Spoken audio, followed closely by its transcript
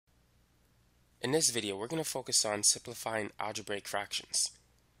In this video, we're going to focus on simplifying algebraic fractions.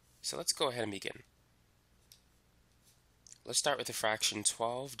 So let's go ahead and begin. Let's start with the fraction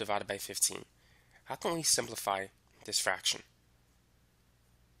 12 divided by 15. How can we simplify this fraction?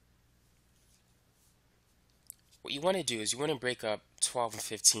 What you want to do is you want to break up 12 and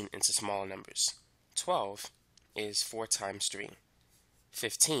 15 into smaller numbers. 12 is 4 times 3.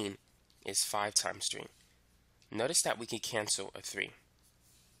 15 is 5 times 3. Notice that we can cancel a 3.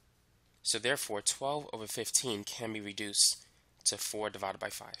 So therefore, 12 over 15 can be reduced to 4 divided by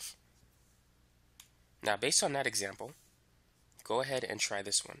 5. Now, based on that example, go ahead and try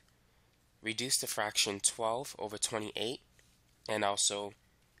this one. Reduce the fraction 12 over 28 and also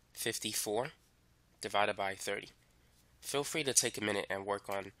 54 divided by 30. Feel free to take a minute and work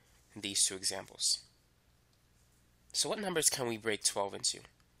on these two examples. So what numbers can we break 12 into?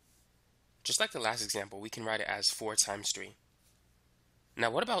 Just like the last example, we can write it as 4 times 3. Now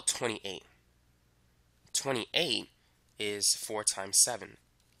what about 28? 28 is 4 times 7.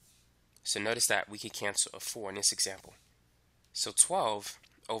 So notice that we could cancel a 4 in this example. So 12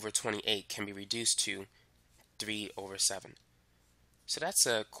 over 28 can be reduced to 3 over 7. So that's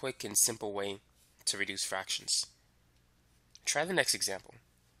a quick and simple way to reduce fractions. Try the next example.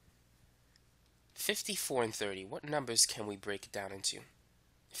 54 and 30, what numbers can we break it down into?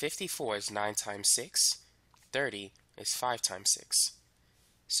 54 is 9 times 6. 30 is 5 times 6.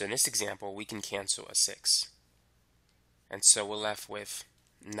 So in this example, we can cancel a 6. And so we're left with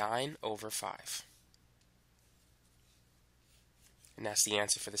 9 over 5. And that's the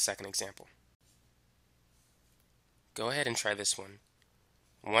answer for the second example. Go ahead and try this one.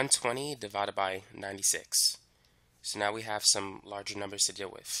 120 divided by 96. So now we have some larger numbers to deal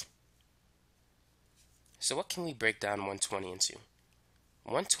with. So what can we break down 120 into?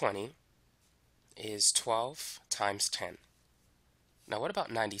 120 is 12 times 10. Now what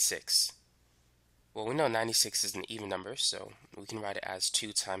about 96? Well, we know 96 is an even number, so we can write it as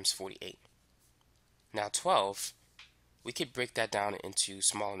 2 times 48. Now 12, we could break that down into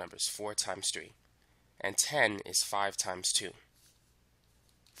smaller numbers, 4 times 3. And 10 is 5 times 2.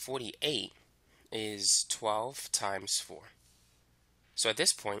 48 is 12 times 4. So at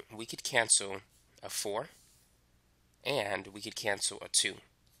this point, we could cancel a 4 and we could cancel a 2.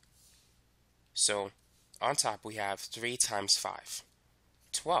 So on top we have 3 times 5.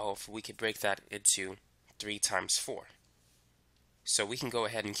 12, we could break that into 3 times 4. So we can go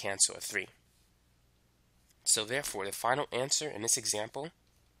ahead and cancel a 3. So therefore, the final answer in this example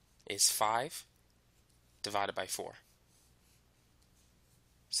is 5 divided by 4.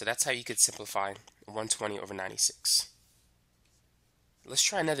 So that's how you could simplify 120 over 96. Let's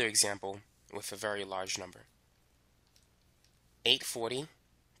try another example with a very large number. 840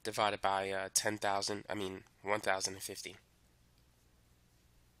 divided by 1050.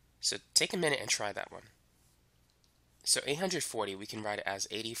 So take a minute and try that one. So 840, we can write it as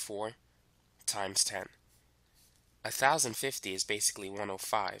 84 times 10. 1050 is basically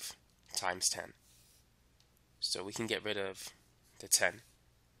 105 times 10. So we can get rid of the 10.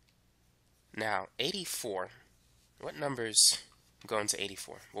 Now 84, what numbers go into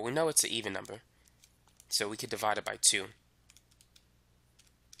 84? Well, we know it's an even number, so we could divide it by 2.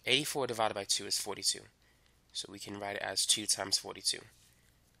 84 divided by 2 is 42. So we can write it as 2 times 42.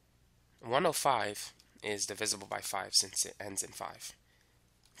 105 is divisible by 5 since it ends in 5.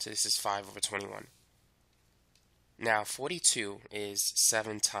 So this is 5 over 21. Now 42 is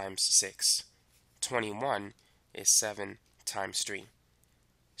 7 times 6. 21 is 7 times 3.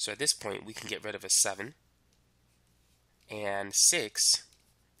 So at this point we can get rid of a 7. And 6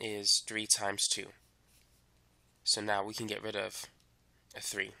 is 3 times 2. So now we can get rid of a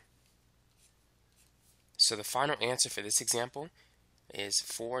 3. So the final answer for this example is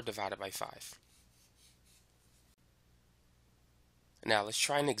 4 divided by 5. Now let's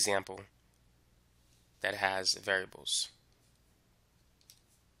try an example that has variables.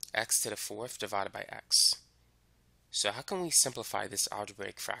 X to the 4th divided by x. So how can we simplify this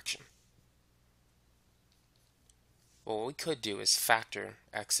algebraic fraction? Well, what we could do is factor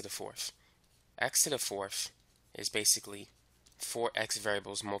x to the 4th. X to the 4th is basically 4 x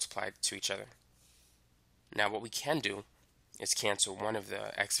variables multiplied to each other. Now what we can do is cancel one of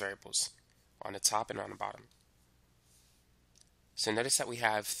the x variables on the top and on the bottom. So notice that we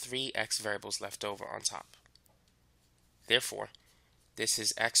have 3 x variables left over on top. Therefore, this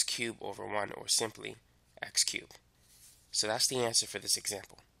is x cubed over 1, or simply x cubed. So that's the answer for this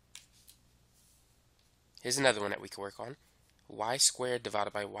example. Here's another one that we can work on. Y squared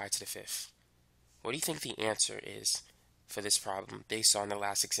divided by y to the 5th. What do you think the answer is for this problem based on the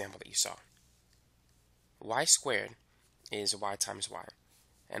last example that you saw? Y squared is y times y,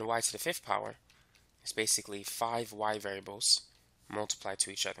 and y to the 5th power is basically 5 y variables multiplied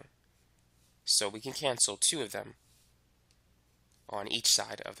to each other. So we can cancel 2 of them on each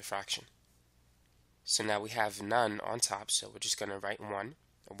side of the fraction. So now we have none on top, so we're just going to write 1.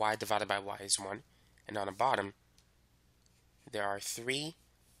 Y divided by y is 1. And on the bottom, there are 3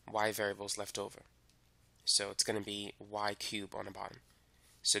 y variables left over. So it's going to be y cubed on the bottom.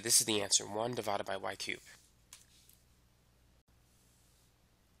 So this is the answer, 1 divided by y cubed.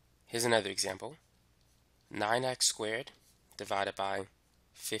 Here's another example. 9x squared divided by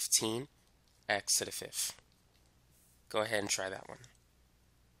 15x to the 5th. Go ahead and try that one.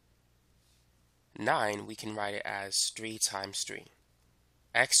 9, we can write it as 3 times 3.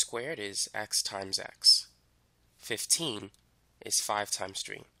 X squared is x times x. 15 is 5 times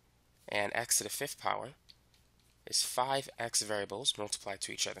 3. And x to the 5th power is 5 x variables multiplied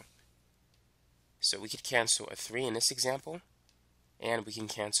to each other. So we could cancel a 3 in this example, and we can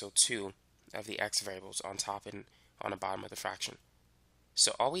cancel 2 of the x variables on top and on the bottom of the fraction.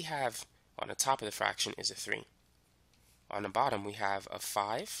 So all we have on the top of the fraction is a 3. On the bottom we have a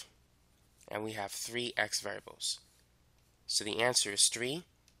 5, and we have 3 x variables. So the answer is 3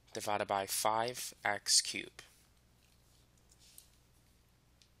 divided by 5x cubed.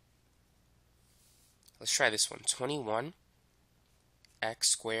 Let's try this one. 21 x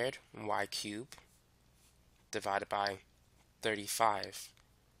squared y cubed divided by 35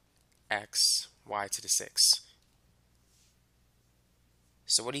 x y to the 6th.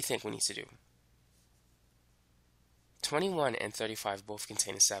 So what do you think we need to do? 21 and 35 both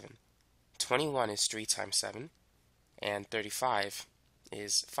contain a 7. 21 is 3 times 7, and 35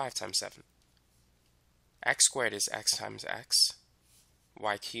 is 5 times 7. X squared is x times x.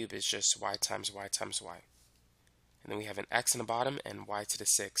 Y cubed is just y times y times y. And then we have an x on the bottom and y to the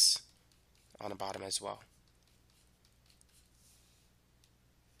 6 on the bottom as well.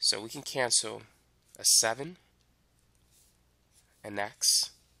 So we can cancel a 7, an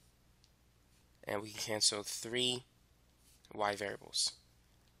x, and we can cancel 3 y variables.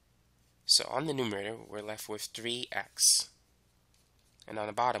 So on the numerator, we're left with 3x. And on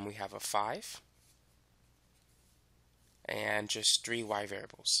the bottom, we have a 5 and just 3 y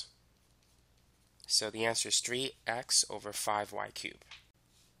variables. So the answer is 3x over 5y cubed.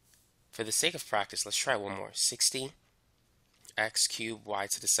 For the sake of practice, let's try one more. 60 x cubed y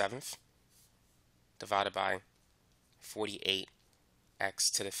to the 7th divided by 48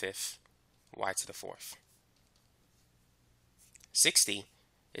 x to the 5th y to the 4th. 60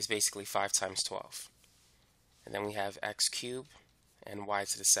 is basically 5 times 12. And then we have x cubed and y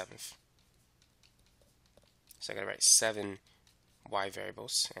to the 7th. So I gotta write 7 y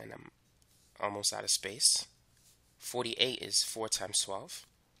variables, and I'm almost out of space. 48 is 4 times 12.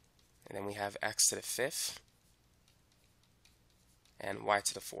 And then we have x to the 5th and y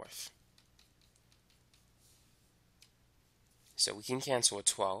to the 4th. So we can cancel a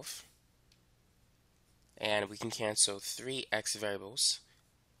 12, and we can cancel 3 x variables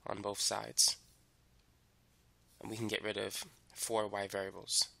on both sides, and we can get rid of 4 y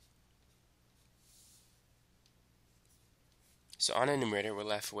variables. So on the numerator, we're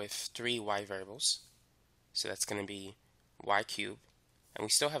left with 3 y variables, so that's going to be y cubed, and we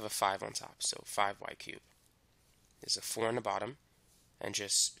still have a 5 on top, so 5y cubed. There's a 4 on the bottom, and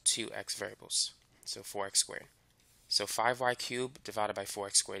just 2 x variables, so 4x squared. So 5y cubed divided by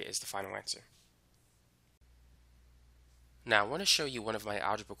 4x squared is the final answer. Now I want to show you one of my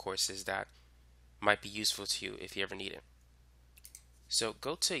algebra courses that might be useful to you if you ever need it. So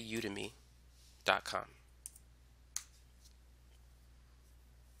go to udemy.com.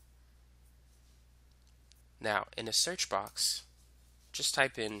 Now in the search box, just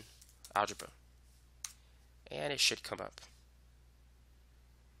type in algebra, and it should come up.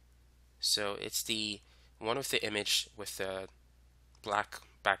 So it's the one with the image with the black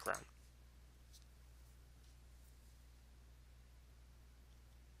background.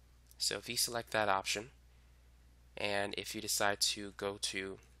 So if you select that option, and if you decide to go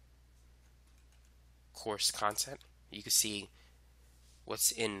to course content, you can see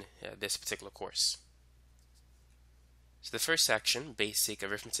what's in this particular course. So the first section, basic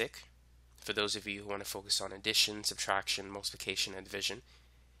arithmetic, for those of you who want to focus on addition, subtraction, multiplication, and division.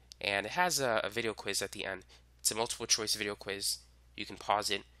 And it has a video quiz at the end. It's a multiple choice video quiz. You can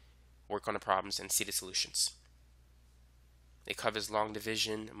pause it, work on the problems, and see the solutions. It covers long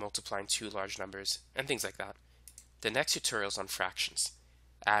division, multiplying 2 large numbers, and things like that. The next tutorial is on fractions.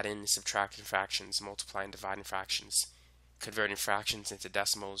 Adding, subtracting fractions, multiplying, dividing fractions, converting fractions into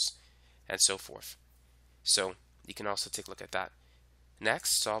decimals, and so forth. So you can also take a look at that.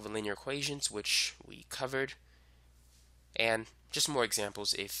 Next, solving linear equations, which we covered, and just more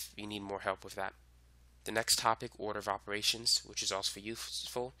examples if you need more help with that. The next topic, order of operations, which is also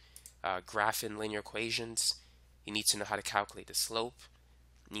useful. Graphing linear equations. You need to know how to calculate the slope.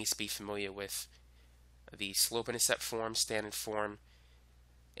 You need to be familiar with the slope-intercept form, standard form,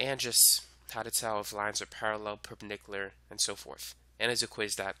 and just how to tell if lines are parallel, perpendicular, and so forth. And there's a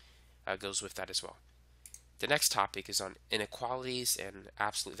quiz that goes with that as well. The next topic is on inequalities and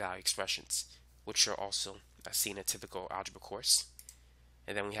absolute value expressions, which are also seen in a typical algebra course.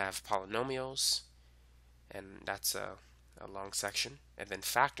 And then we have polynomials, and that's a long section. And then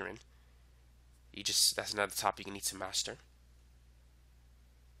factoring, that's another topic you need to master.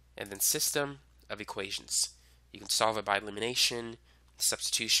 And then system of equations. You can solve it by elimination,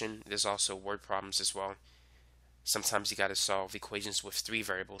 substitution. There's also word problems as well. Sometimes you got to solve equations with 3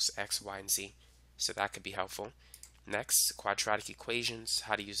 variables, x, y, and z. So that could be helpful. Next, quadratic equations,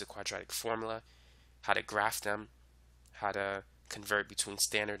 how to use the quadratic formula, how to graph them, how to convert between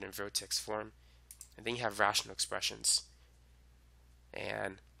standard and vertex form. And then you have rational expressions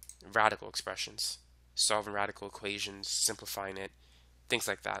and radical expressions, solving radical equations, simplifying it, things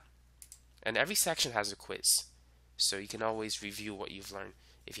like that. And every section has a quiz, so you can always review what you've learned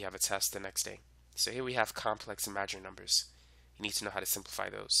if you have a test the next day. So here we have complex imaginary numbers. You need to know how to simplify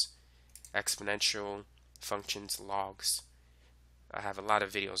those. Exponential, functions, logs. I have a lot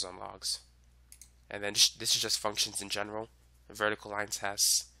of videos on logs. And then this is just functions in general. Vertical line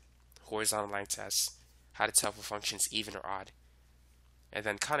tests, horizontal line tests, how to tell if a function is even or odd. And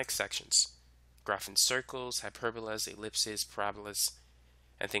then conic sections, graphing circles, hyperbolas, ellipses, parabolas,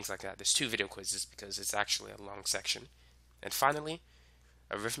 and things like that. There's 2 video quizzes because it's actually a long section. And finally,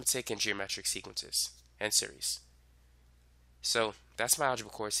 arithmetic and geometric sequences and series. So that's my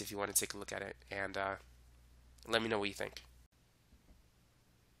algebra course if you want to take a look at it, and let me know what you think.